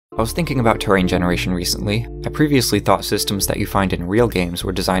I was thinking about terrain generation recently. I previously thought systems that you find in real games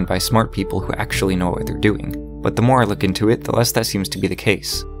were designed by smart people who actually know what they're doing, but the more I look into it, the less that seems to be the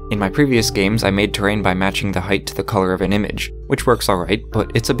case. In my previous games, I made terrain by matching the height to the color of an image, which works alright, but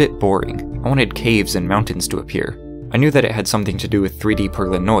it's a bit boring. I wanted caves and mountains to appear. I knew that it had something to do with 3D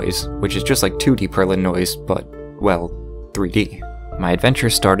Perlin Noise, which is just like 2D Perlin Noise, but, well, 3D. My adventure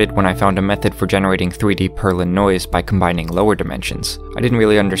started when I found a method for generating 3D Perlin Noise by combining lower dimensions. I didn't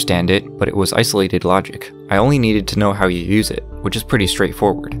really understand it, but it was isolated logic. I only needed to know how you use it, which is pretty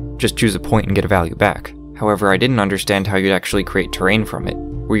straightforward. Just choose a point and get a value back. However, I didn't understand how you'd actually create terrain from it.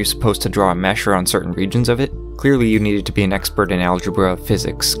 Were you supposed to draw a mesh around certain regions of it? Clearly you needed to be an expert in algebra,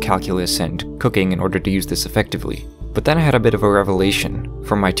 physics, calculus, and cooking in order to use this effectively. But then I had a bit of a revelation.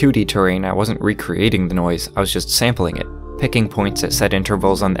 For my 2D terrain, I wasn't recreating the noise, I was just sampling it, picking points at set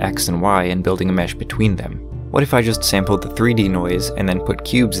intervals on the X and Y and building a mesh between them. What if I just sampled the 3D noise and then put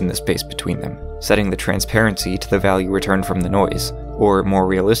cubes in the space between them, setting the transparency to the value returned from the noise? Or, more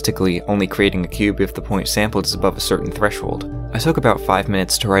realistically, only creating a cube if the point sampled is above a certain threshold. I took about 5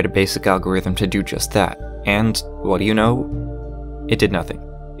 minutes to write a basic algorithm to do just that, and, what do you know? It did nothing.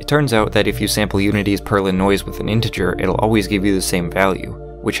 It turns out that if you sample Unity's Perlin Noise with an integer, it'll always give you the same value,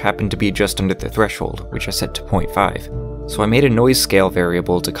 which happened to be just under the threshold, which I set to 0.5. So I made a noise scale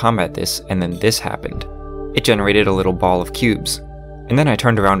variable to combat this, and then this happened. It generated a little ball of cubes. And then I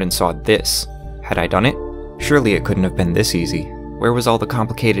turned around and saw this. Had I done it? Surely it couldn't have been this easy. Where was all the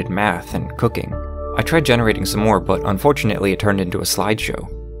complicated math and cooking? I tried generating some more, but unfortunately it turned into a slideshow.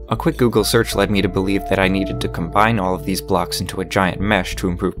 A quick Google search led me to believe that I needed to combine all of these blocks into a giant mesh to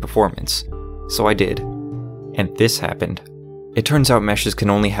improve performance. So I did. And this happened. It turns out meshes can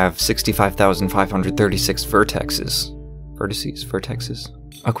only have 65,536 vertices. Vertices?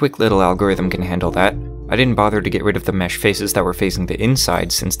 A quick little algorithm can handle that. I didn't bother to get rid of the mesh faces that were facing the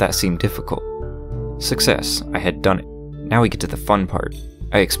inside since that seemed difficult. Success, I had done it. Now we get to the fun part.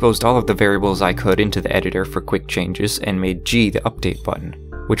 I exposed all of the variables I could into the editor for quick changes and made G the update button,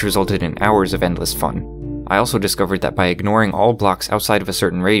 which resulted in hours of endless fun. I also discovered that by ignoring all blocks outside of a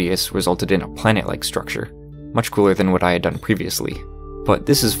certain radius resulted in a planet-like structure. Much cooler than what I had done previously. But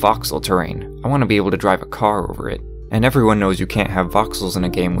this is voxel terrain. I want to be able to drive a car over it. And everyone knows you can't have voxels in a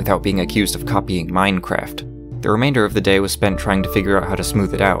game without being accused of copying Minecraft. The remainder of the day was spent trying to figure out how to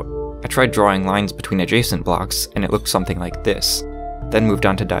smooth it out. I tried drawing lines between adjacent blocks, and it looked something like this. Then moved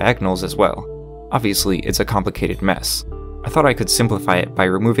on to diagonals as well. Obviously, it's a complicated mess. I thought I could simplify it by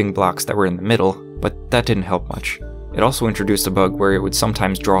removing blocks that were in the middle, but that didn't help much. It also introduced a bug where it would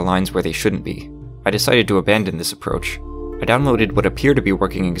sometimes draw lines where they shouldn't be. I decided to abandon this approach. I downloaded what appear to be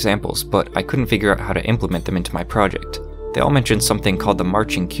working examples, but I couldn't figure out how to implement them into my project. They all mentioned something called the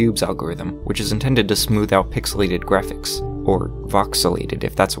marching cubes algorithm, which is intended to smooth out pixelated graphics. Or voxelated,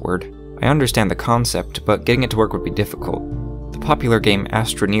 if that's a word. I understand the concept, but getting it to work would be difficult. The popular game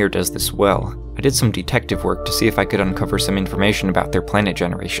Astroneer does this well. I did some detective work to see if I could uncover some information about their planet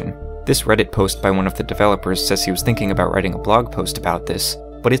generation. This Reddit post by one of the developers says he was thinking about writing a blog post about this,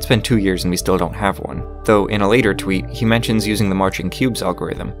 but it's been 2 years and we still don't have one. Though in a later tweet, he mentions using the marching cubes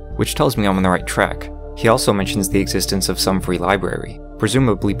algorithm, which tells me I'm on the right track. He also mentions the existence of some free library,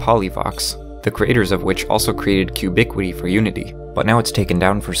 presumably Polyvox, the creators of which also created Cubiquity for Unity, but now it's taken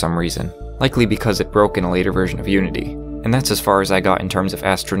down for some reason, likely because it broke in a later version of Unity. And that's as far as I got in terms of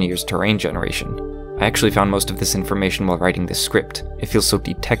Astroneer's terrain generation. I actually found most of this information while writing this script. It feels so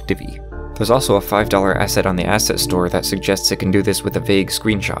detective-y. There's also a $5 asset on the asset store that suggests it can do this with a vague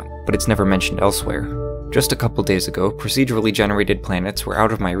screenshot, but it's never mentioned elsewhere. Just a couple days ago, procedurally generated planets were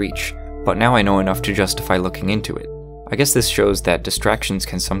out of my reach, but now I know enough to justify looking into it. I guess this shows that distractions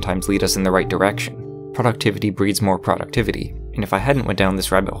can sometimes lead us in the right direction. Productivity breeds more productivity, and if I hadn't went down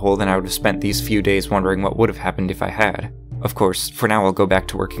this rabbit hole then I would have spent these few days wondering what would have happened if I had. Of course, for now I'll go back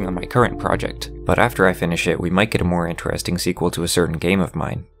to working on my current project, but after I finish it we might get a more interesting sequel to a certain game of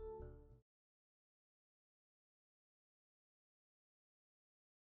mine.